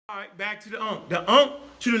All right, back to the Unk. The Unk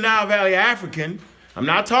to the Nile Valley African. I'm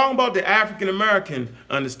not talking about the African American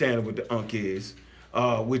understanding of what the Unk is,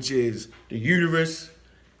 which is the uterus,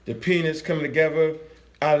 the penis coming together.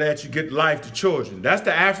 Out of that, you get life to children. That's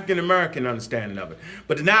the African American understanding of it.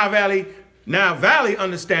 But the Nile Valley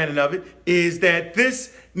understanding of it is that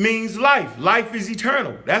this means life. Life is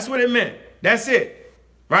eternal. That's what it meant. That's it.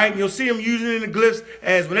 Right? You'll see them using it in the glyphs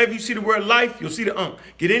as whenever you see the word life, you'll see the Unk.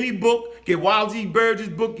 Get any book, get Walzy Burge's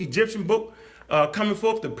book, Egyptian book, coming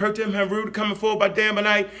forth, the Pertem Hamrud coming forth by Dan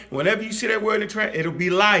Benite. Whenever you see that word in the trend, it'll be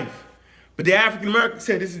life. But the African American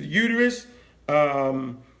said this is the uterus,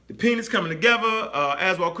 the penis coming together.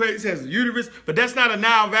 Aswell Craig says the uterus, but that's not a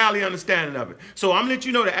Nile Valley understanding of it. So I'm gonna let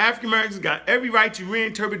you know that African Americans got every right to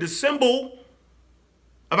reinterpret the symbol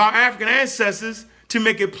of our African ancestors to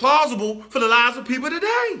make it plausible for the lives of people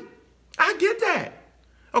today. I get that.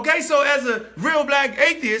 Okay, so as a real black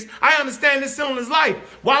atheist, I understand this symbol is life.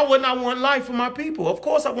 Why wouldn't I want life for my people? Of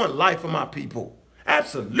course I want life for my people.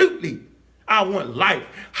 Absolutely. I want life.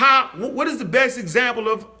 What is the best example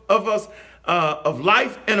of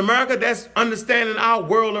life in America? That's understanding our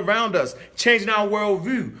world around us, changing our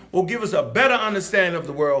worldview, will give us a better understanding of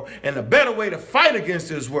the world and a better way to fight against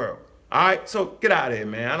this world. All right, so get out of here,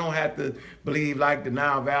 man. I don't have to believe like the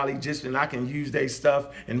Nile Valley just and I can use their stuff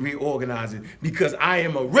and reorganize it because I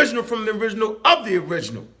am original from the original of the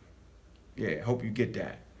original. Yeah, hope you get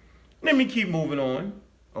that. Let me keep moving on,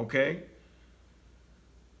 okay?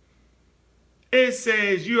 It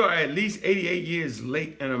says you are at least 88 years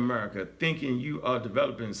late in America thinking you are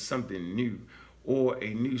developing something new or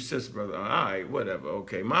a new system, brother. All right, whatever,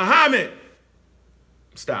 okay. Muhammad,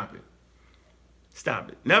 stop it. Stop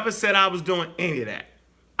it. Never said I was doing any of that.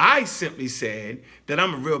 I simply said that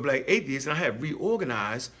I'm a real black atheist and I have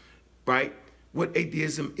reorganized, right, what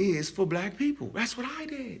atheism is for black people. That's what I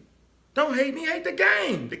did. Don't hate me, hate the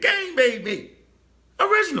game. The game made me.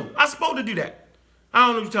 Original. I was supposed to do that. I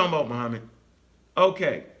don't know what you're talking about, Muhammad.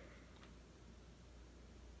 Okay.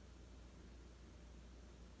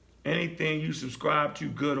 Anything you subscribe to,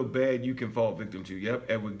 good or bad, you can fall victim to. Yep,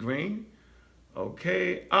 Edward Green.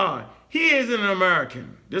 Okay. He is an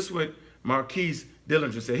American. This is what Marquise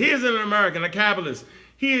Dillinger said. He is an American, a capitalist.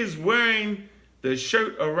 He is wearing the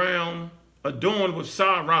shirt around adorned with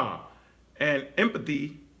Sarah and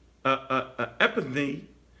empathy of the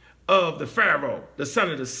Pharaoh, the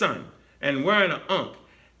son of the sun, and wearing an Unk,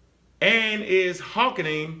 and is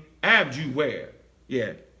hawkening Abju wear.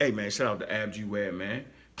 Yeah, hey man, shout out to Abju wear, man.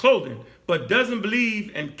 Clothing, but doesn't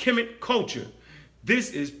believe in Kemet culture.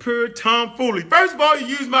 This is pure tomfoolery. First of all, you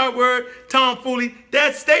use my word, tomfoolery.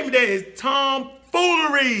 That statement there is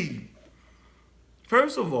tomfoolery.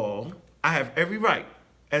 First of all, I have every right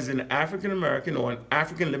as an African American or an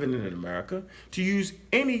African living in America to use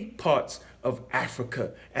any parts of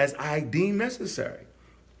Africa as I deem necessary.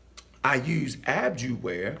 I use Abju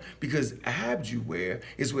wear because Abju wear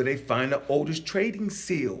is where they find the oldest trading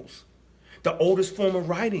seals, the oldest form of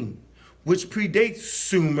writing, which predates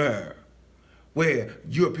Sumer, where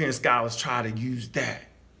European scholars try to use that.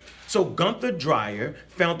 So Gunther Dreyer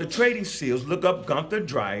found the trading seals. Look up Gunther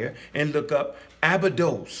Dreyer and look up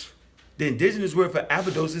Abydos. The indigenous word for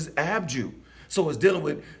Abydos is Abju. So it's dealing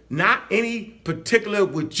with not any particular,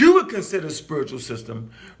 what you would consider spiritual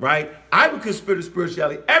system, right? I would consider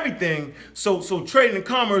spirituality everything. So trading and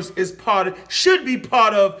commerce is should be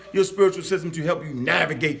part of your spiritual system to help you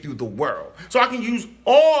navigate through the world. So I can use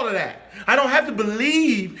all of that. I don't have to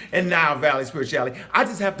believe in Nile Valley spirituality. I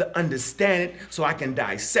just have to understand it so I can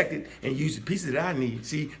dissect it and use the pieces that I need.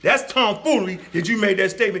 See, that's tomfoolery that you made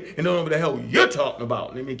that statement and don't know what the hell you're talking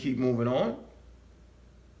about. Let me keep moving on.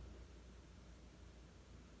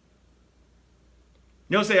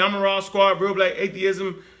 You know, say I'm a raw squad, real black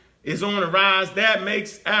atheism is on the rise. That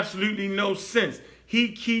makes absolutely no sense.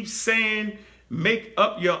 He keeps saying make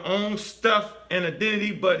up your own stuff and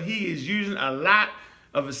identity, but he is using a lot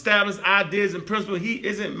of established ideas and principles. He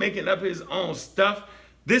isn't making up his own stuff.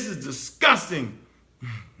 This is disgusting.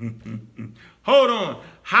 Hold on.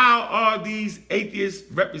 How are these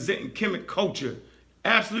atheists representing Kemet culture?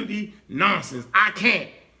 Absolutely nonsense. I can't.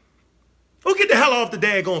 Well, get the hell off the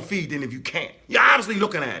daggone feed then if you can't. You're obviously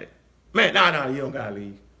looking at it. Man, nah, you don't gotta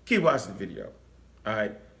leave. Keep watching the video. All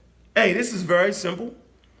right. Hey, this is very simple.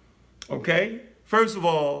 Okay? First of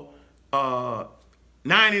all,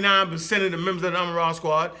 99% of the members of the Amara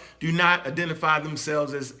Squad do not identify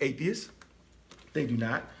themselves as atheists. They do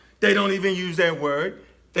not. They don't even use that word.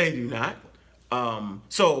 They do not.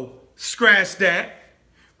 So scratch that.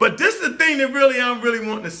 But this is the thing that I'm really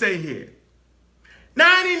wanting to say here.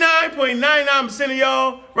 99.99% of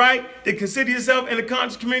y'all, right, that consider yourself in the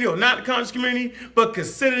conscious community or not the conscious community, but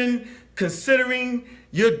considering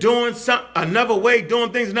you're doing another way,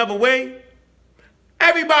 doing things another way,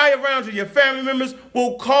 everybody around you, your family members,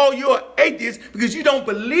 will call you an atheist because you don't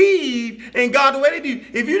believe in God the way they do.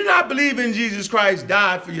 If you do not believe in Jesus Christ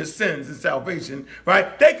died for your sins and salvation,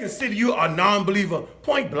 right, they consider you a non-believer,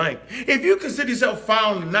 point blank. If you consider yourself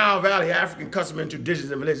found in the Nile Valley, African custom and traditions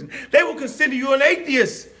and religion, they will consider you an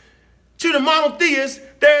atheist. To the monotheists,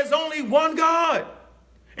 there is only one God.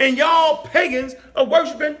 And y'all pagans are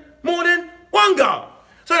worshiping more than one God.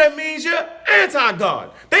 So that means you're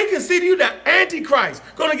anti-God. They consider you the Antichrist,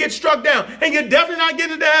 going to get struck down. And you're definitely not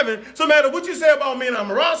getting into heaven. So no matter what you say about me and I'm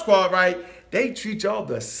a Raw Squad, right? They treat y'all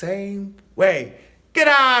the same way. Get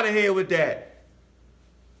out of here with that.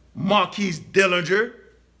 Marquise Dillinger.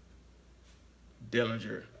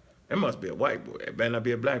 Dillinger. That must be a white boy. It better not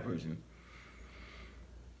be a black person.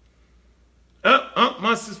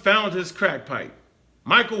 Must have found his crack pipe.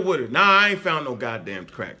 Michael Woodard. Nah, I ain't found no goddamn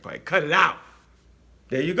crack pipe. Cut it out.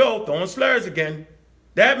 There you go, throwing slurs again.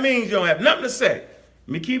 That means you don't have nothing to say.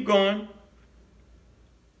 Let me keep going.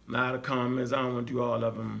 A lot of comments. I don't want to do all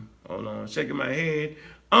of them. Hold on. Shaking my head.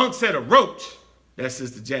 Unc said a roach. That's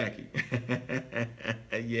Sister Jackie.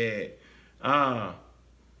 Yeah.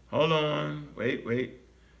 Hold on. Wait.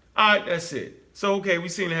 All right, that's it. So, okay, we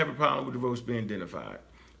seem to have a problem with the roach being deified.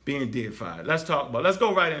 Let's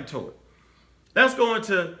go right into it. Let's go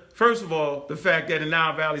into, first of all, the fact that in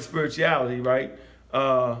Nile Valley spirituality, right?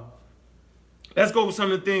 Let's go over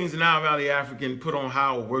some of the things the Nile Valley African put on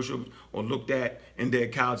how or worshiped or looked at in their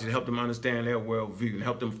culture to help them understand their worldview and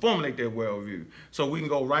help them formulate their worldview. So we can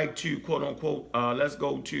go right to quote unquote. Let's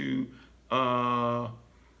go to the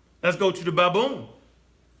baboon,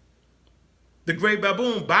 the great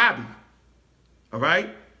baboon, Bobby. All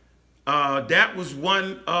right, that was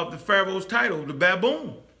one of the pharaoh's title, the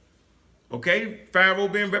baboon. Okay, Pharaoh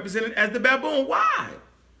being represented as the baboon. Why?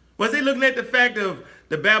 Was they looking at the fact of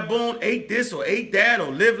the baboon ate this or ate that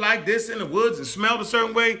or lived like this in the woods and smelled a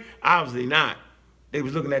certain way? Obviously not. They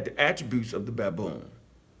was looking at the attributes of the baboon.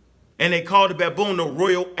 And they called the baboon the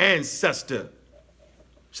royal ancestor.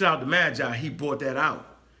 Shout out to Magi, he brought that out.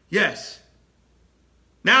 Yes.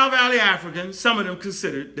 Nile Valley Africans, some of them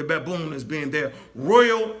considered the baboon as being their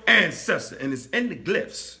royal ancestor. And it's in the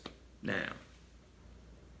glyphs now.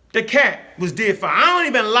 The cat was deified. I don't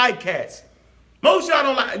even like cats. Most y'all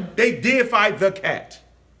don't like, they deified the cat.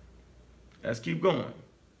 Let's keep going.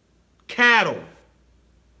 Cattle.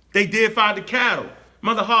 They deified the cattle.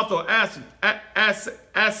 Mother Hathor,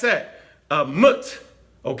 Aset, Mut,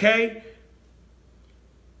 okay?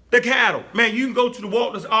 The cattle. Man, you can go to the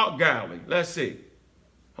Walters Art Gallery. Let's see.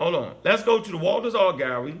 Hold on. Let's go to the Walters Art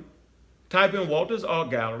Gallery. Type in Walters Art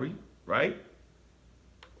Gallery, right?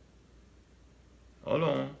 Hold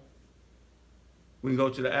on. We can go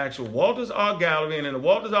to the actual Walters Art Gallery, and in the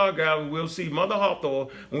Walters Art Gallery, we'll see Mother Hathor,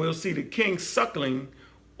 and we'll see the king suckling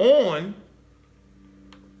on.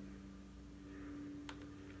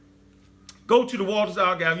 Go to the Walters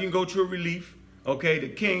Art Gallery, you can go to a relief, okay? The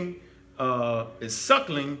king is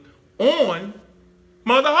suckling on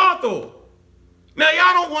Mother Hathor. Now,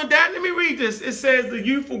 y'all don't want that. Let me read this. It says the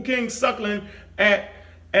youthful king suckling at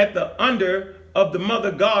the under of the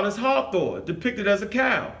mother goddess Hathor, depicted as a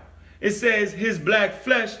cow. It says his black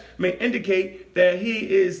flesh may indicate that he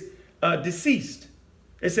is deceased.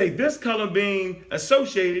 It says this color being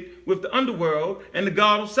associated with the underworld and the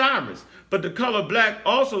god Osiris. But the color black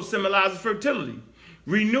also symbolizes fertility,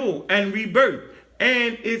 renewal, and rebirth.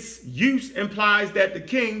 And its use implies that the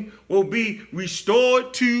king will be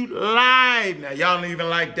restored to life. Now, y'all don't even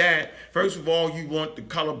like that. First of all, you want the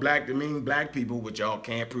color black to mean black people, which y'all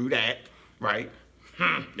can't prove that, right?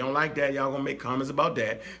 Don't like that. Y'all gonna make comments about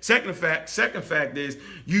that. Second fact is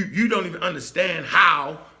you don't even understand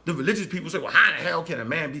how the religious people say, well, how the hell can a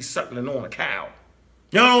man be suckling on a cow?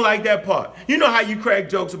 Y'all don't like that part. You know how you crack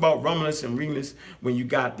jokes about Romulus and Remus when you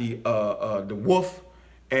got the wolf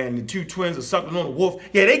and the two twins are suckling on the wolf?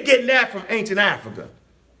 Yeah, they getting that from ancient Africa.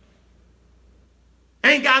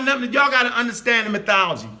 Ain't got nothing. Y'all got to understand the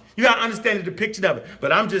mythology. You got to understand the depiction of it.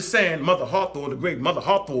 But I'm just saying Mother Hathor, the great Mother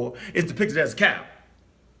Hathor, is depicted as a cow.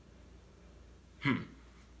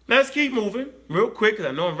 Let's keep moving real quick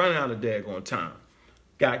because I know I'm running out of daggone time.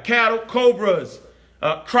 Got cattle, cobras,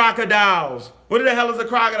 crocodiles. What the hell is a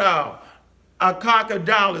crocodile? A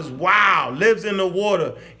crocodile is wild, lives in the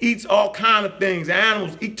water, eats all kind of things,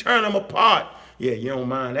 animals, turn them apart. Yeah, you don't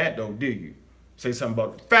mind that though, do you? Say something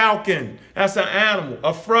about the falcon. That's an animal.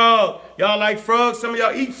 A frog. Y'all like frogs? Some of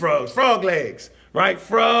y'all eat frogs. Frog legs, right?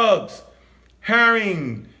 Frogs.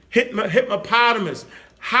 Herring. Hippopotamus.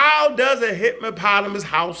 How does a hippopotamus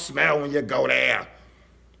house smell when you go there?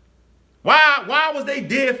 Why was they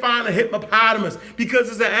deifying a hippopotamus? Because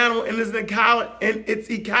it's an animal and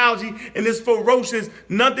its ecology and it's ferocious.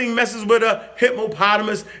 Nothing messes with a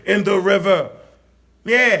hippopotamus in the river.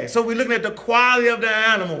 Yeah, so we're looking at the quality of the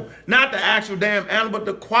animal, not the actual damn animal, but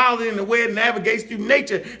the quality and the way it navigates through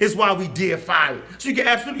nature is why we deify it. So you can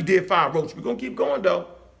absolutely deify a roach. We're going to keep going, though.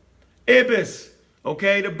 Ibis,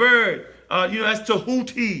 okay, the bird, that's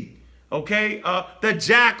Tahuti, okay, the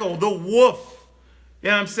jackal, the wolf. You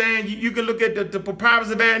know what I'm saying? You can look at the Papyrus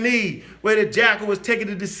of Ani, where the jackal was taken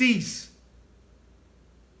to decease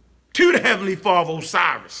to the Heavenly Father,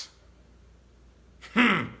 Osiris. You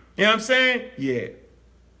know what I'm saying? Yeah.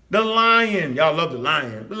 The lion. Y'all love the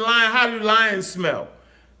lion. The lion, how do lions smell?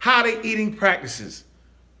 How are they eating practices?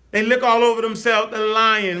 They lick all over themselves. The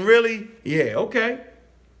lion, really? Yeah, okay.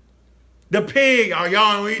 The pig. Oh,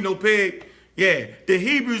 y'all don't eat no pig. Yeah. The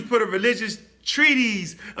Hebrews put a religious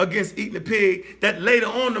treatise against eating the pig that later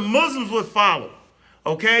on the Muslims would follow.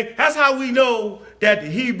 Okay? That's how we know that the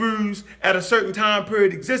Hebrews at a certain time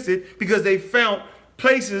period existed, because they found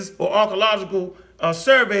places or archaeological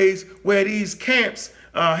surveys where these camps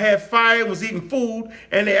had fire, was eating food,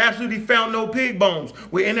 and they absolutely found no pig bones.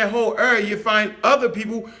 Where in that whole area you find other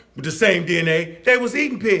people with the same DNA, they was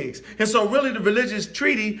eating pigs. And so really the religious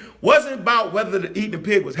treaty wasn't about whether the eating the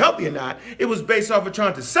pig was healthy or not. It was based off of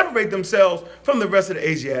trying to separate themselves from the rest of the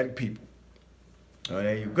Asiatic people. Oh,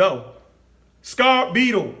 there you go. Scarab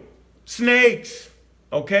beetle, snakes,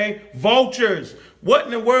 okay, vultures. What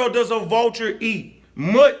in the world does a vulture eat?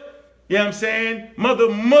 Mut, you know what I'm saying? Mother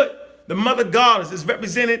Mut. The mother goddess is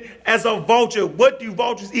represented as a vulture. What do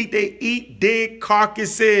vultures eat? They eat dead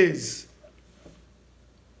carcasses.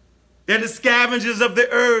 They're the scavengers of the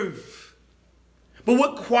earth. But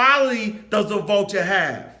what quality does a vulture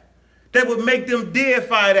have that would make them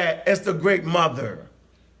deify that as the great mother?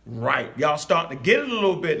 Right. Y'all starting to get it a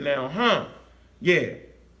little bit now, huh? Yeah.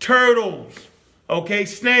 Turtles. Okay.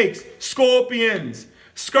 Snakes. Scorpions.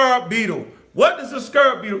 Scarab beetle. What does a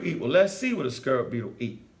scarab beetle eat? Well, let's see what a scarab beetle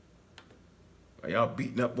eat. Y'all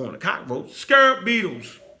beating up on the cockroach. Scarab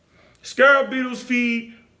beetles. Scarab beetles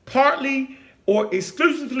feed partly or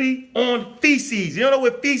exclusively on feces. You know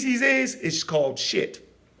what feces is? It's called shit.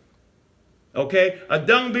 Okay? A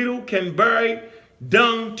dung beetle can bury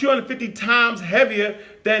dung 250 times heavier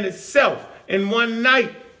than itself in one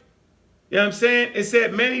night. You know what I'm saying? It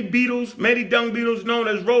said many dung beetles known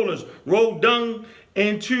as rollers, roll dung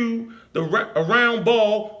into a round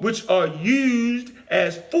ball, which are used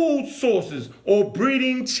as food sources or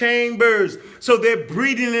breeding chambers. So they're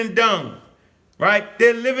breeding in dung, right?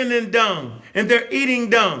 They're living in dung and they're eating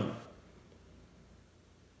dung.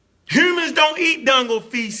 Humans don't eat dung or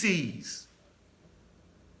feces.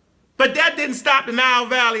 But that didn't stop the Nile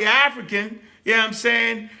Valley African, you know what I'm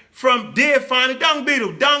saying, from deifying the dung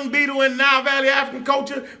beetle. Dung beetle in Nile Valley African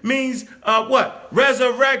culture means what?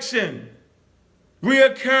 Resurrection,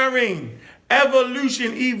 reoccurring,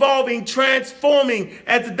 evolution, evolving, transforming.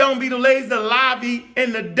 As the dung beetle lays the larvae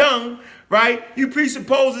in the dung, right? You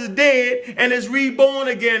presuppose it's dead and it's reborn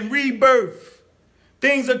again, rebirth.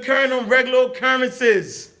 Things occurring on regular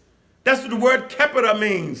occurrences. That's what the word Kepeta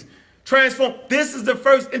means. Transform. This is the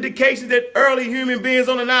first indication that early human beings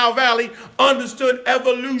on the Nile Valley understood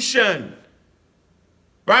evolution,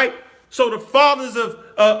 right? So the fathers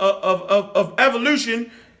of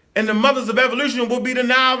evolution and the mothers of evolution will be the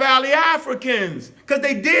Nile Valley Africans, because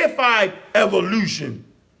they deified evolution.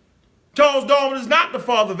 Charles Darwin is not the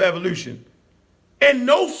father of evolution. In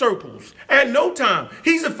no circles, at no time.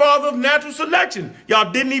 He's the father of natural selection.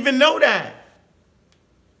 Y'all didn't even know that.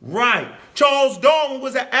 Right. Charles Darwin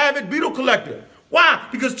was an avid beetle collector. Why?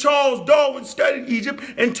 Because Charles Darwin studied Egypt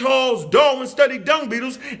and Charles Darwin studied dung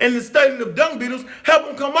beetles, and the studying of dung beetles helped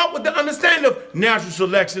him come up with the understanding of natural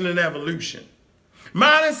selection and evolution.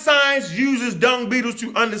 Modern science uses dung beetles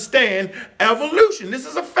to understand evolution. This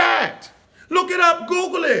is a fact. Look it up,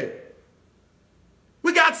 Google it.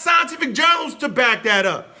 We got scientific journals to back that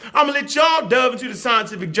up. I'm going to let y'all delve into the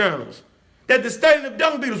scientific journals. That the study of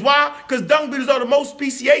dung beetles. Why? Because dung beetles are the most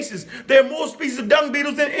speciaceous. There are more species of dung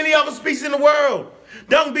beetles than any other species in the world.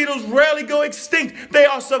 Dung beetles rarely go extinct. They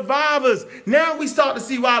are survivors. Now we start to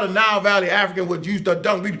see why the Nile Valley African would use the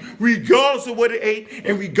dung beetle regardless of what it ate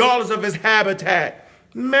and regardless of its habitat.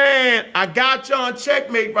 Man, I got y'all on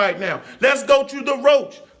checkmate right now. Let's go to the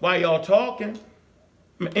roach. While y'all talking,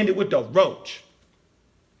 I'm going to end it with the roach.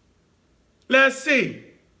 Let's see.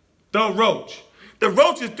 The roach. The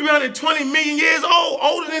roach is 320 million years old,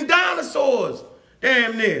 older than dinosaurs.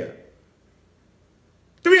 Damn near.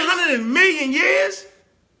 300 million years?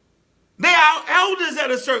 They are elders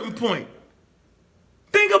at a certain point.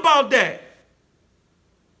 Think about that.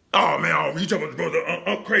 Oh man, you talking about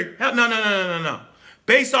brother crazy? No.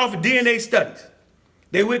 Based off of DNA studies,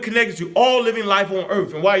 they were connected to all living life on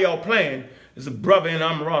Earth. And while y'all playing, there's a brother in the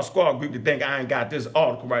Amaran Squad group that think I ain't got this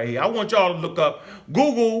article right here. I want y'all to look up,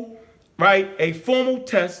 Google, right, a formal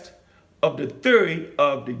test of the theory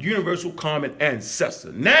of the universal common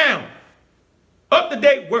ancestor. Now,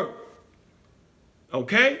 up-to-date work,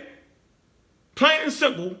 okay? Plain and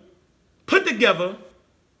simple, put together,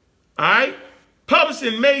 all right, published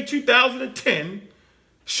in May 2010,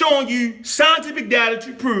 showing you scientific data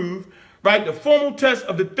to prove, right, the formal test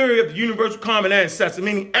of the theory of the universal common ancestor,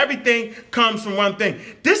 meaning everything comes from one thing.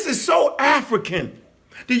 This is so African.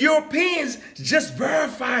 The Europeans just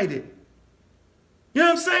verified it. You know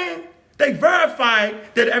what I'm saying? They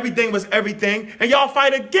verified that everything was everything, and y'all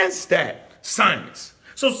fight against that science.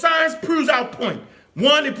 So science proves our point.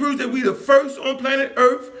 One, it proves that we the first on planet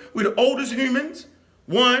Earth. We're the oldest humans.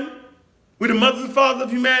 One, we're the mothers and fathers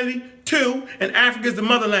of humanity. Two, and Africa is the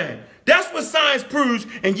motherland. That's what science proves,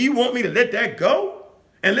 and you want me to let that go?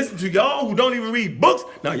 And listen to y'all who don't even read books?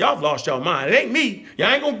 Now, y'all have lost y'all mind. It ain't me. Y'all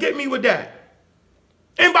ain't gonna get me with that.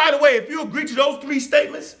 And by the way, if you agree to those three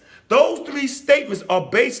statements are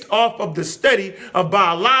based off of the study of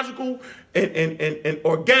biological and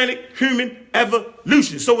organic human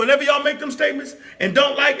evolution. So whenever y'all make them statements and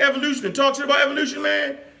don't like evolution and talk shit about evolution,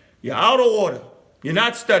 man, you're out of order. You're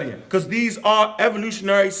not studying, because these are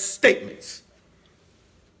evolutionary statements.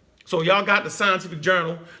 So y'all got the scientific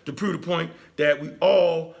journal to prove the point that we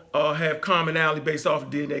all have commonality based off of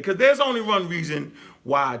DNA. Because there's only one reason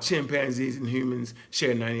why chimpanzees and humans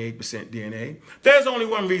share 98% DNA. There's only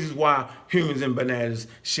one reason why humans and bananas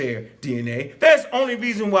share DNA. There's only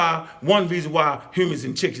one reason why humans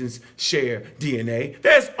and chickens share DNA.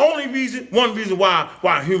 There's only one reason why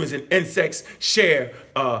humans and insects share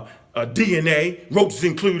DNA, roaches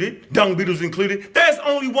included, dung beetles included. There's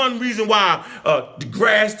only one reason why the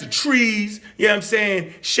grass, the trees, you know what I'm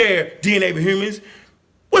saying, share DNA with humans.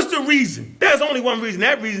 What's the reason? There's only one reason.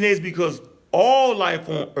 That reason is because all life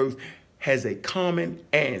on Earth has a common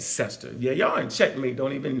ancestor. Yeah, y'all in checkmate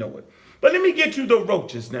don't even know it. But let me get you the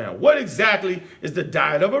roaches now. What exactly is the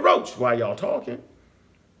diet of a roach while y'all talking?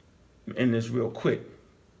 In this real quick.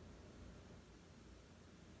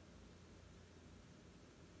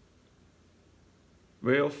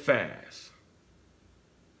 Real fast.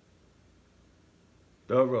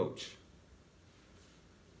 The roach.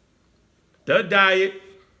 The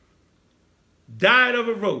diet of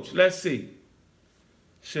a roach. Let's see.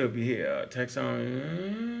 Should be here.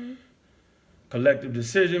 Taxonomy. Collective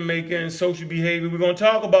decision making, social behavior. We're gonna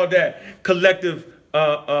talk about that. Collective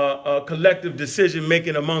decision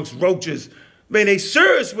making amongst roaches. Man, they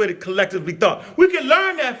serious with it, collectively thought. We can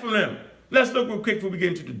learn that from them. Let's look real quick before we get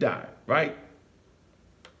into the diet, right?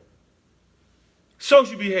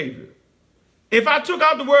 Social behavior. If I took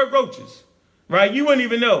out the word roaches, right, you wouldn't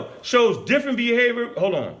even know. Shows different behavior.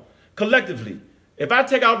 Hold on. Collectively. If I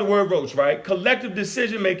take out the word roach, right, collective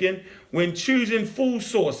decision making when choosing food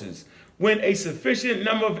sources. When a sufficient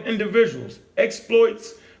number of individuals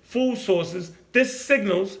exploits food sources, this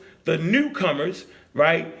signals the newcomers,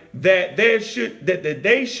 right, that they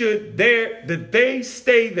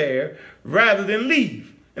stay there rather than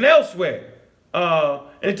leave and elsewhere.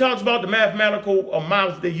 And it talks about the mathematical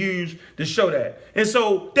models they use to show that. And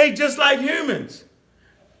so they just like humans.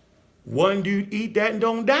 One dude eat that and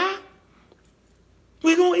don't die.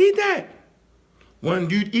 We gonna eat that. One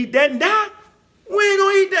dude eat that and die. We ain't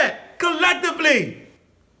gonna eat that. Collectively.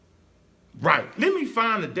 Right. Let me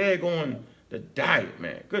find the daggone the diet,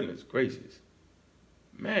 man. Goodness gracious.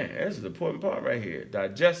 Man, this is the important part right here.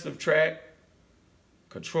 Digestive tract,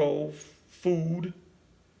 control, food.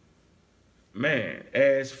 Man,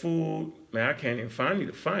 as food, man, I can't even find. I need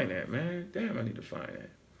to find that, man. Damn, I need to find that.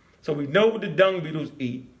 So we know what the dung beetles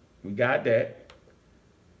eat. We got that.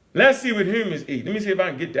 Let's see what humans eat. Let me see if I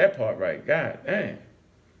can get that part right. God damn.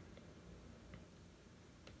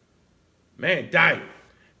 Man, diet.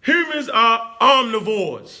 Humans are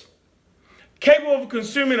omnivores, capable of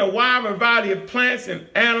consuming a wide variety of plants and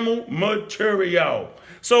animal material.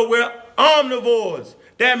 So we're omnivores.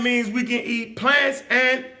 That means we can eat plants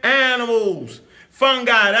and animals.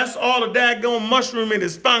 Fungi, that's all the daggone mushroom in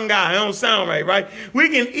is fungi. It don't sound right, right? We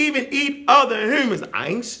can even eat other humans. I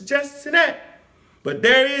ain't suggesting that. But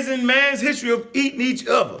there is in man's history of eating each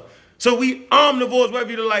other. So we omnivores,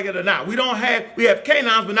 whether you like it or not. We have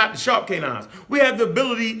canines, but not the sharp canines. We have the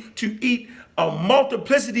ability to eat a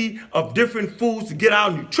multiplicity of different foods to get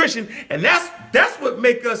our nutrition, and that's what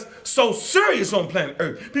make us so serious on planet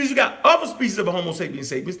Earth. Because you got other species of Homo sapiens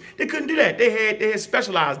sapiens, they couldn't do that. They had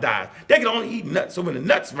specialized diets. They could only eat nuts. So when the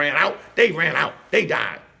nuts ran out, they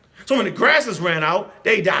died. So when the grasses ran out,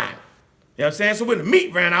 they died. You know what I'm saying? So when the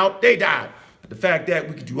meat ran out, they died. But the fact that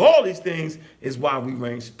we could do all these things is why we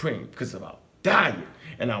reign supreme, because of our diet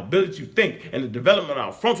and our ability to think and the development of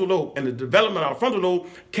our frontal lobe. And the development of our frontal lobe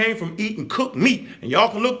came from eating cooked meat. And y'all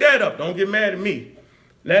can look that up. Don't get mad at me.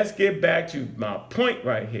 Let's get back to my point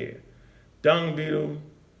right here. Dung beetle.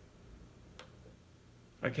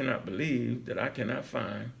 I cannot believe that I cannot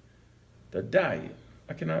find the diet.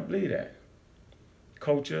 I cannot believe that.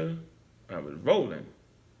 Culture. I was rolling.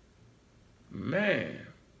 Man.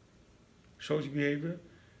 Social behavior.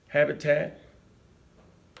 Habitat.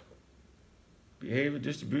 Behavior,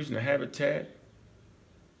 distribution, of habitat,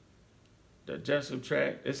 digestive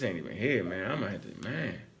tract. This ain't even here, man. I'm gonna have to,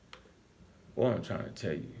 man. Boy, I'm trying to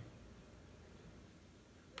tell you.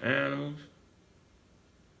 Animals.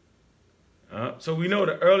 So we know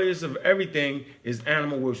the earliest of everything is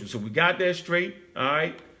animal worship. So we got that straight, all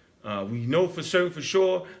right? We know for certain, for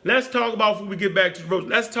sure. Let's talk about, before we get back to the roast,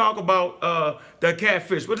 let's talk about the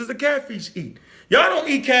catfish. What does the catfish eat? Y'all don't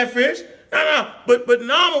eat catfish. No. But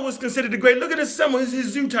Nama was considered the great. Look at his symbol, his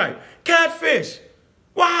zoo type. Catfish.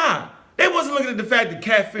 Why? They wasn't looking at the fact that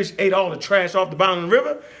catfish ate all the trash off the bottom of the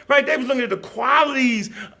river, right? They was looking at the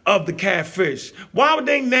qualities of the catfish. Why would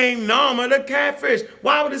they name Nama the catfish?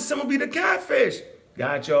 Why would his symbol be the catfish?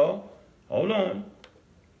 Got y'all. Hold on.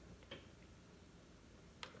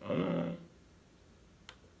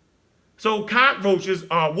 So cockroaches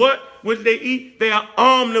are what? What do they eat? They are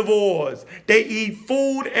omnivores. They eat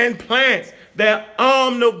food and plants. They're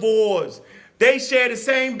omnivores. They share the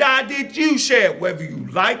same diet that you share, whether you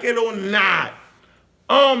like it or not.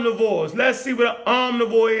 Omnivores. Let's see what an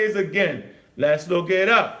omnivore is again. Let's look it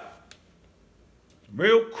up.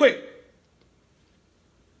 Real quick.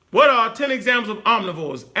 What are 10 examples of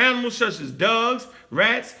omnivores? Animals such as dogs,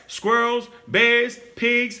 rats, squirrels, bears,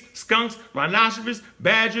 pigs, skunks, rhinoceros,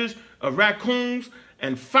 badgers, raccoons,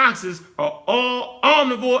 and foxes are all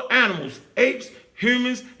omnivore animals. Apes,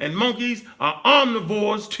 humans, and monkeys are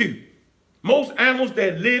omnivores too. Most animals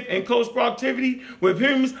that live in close proximity with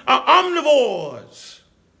humans are omnivores.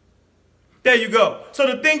 There you go. So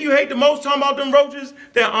the thing you hate the most, talking about them roaches,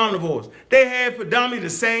 they're omnivores. They have predominantly the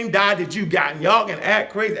same diet that you got. And y'all can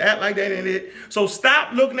act crazy, act like that ain't it. So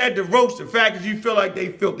stop looking at the roach, the fact that you feel like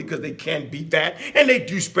they filthy because they can be fat and they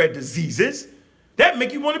do spread diseases. That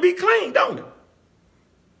make you want to be clean, don't it?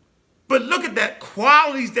 But look at that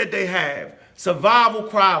qualities that they have. Survival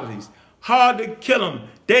qualities. Hard to kill them.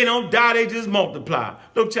 They don't die, they just multiply.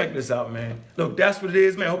 Look, check this out, man. Look, that's what it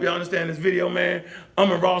is, man. Hope y'all understand this video, man.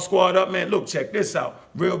 I'm a Raw Squad up, man. Look, check this out.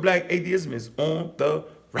 Real Black Atheism is on the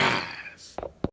rise.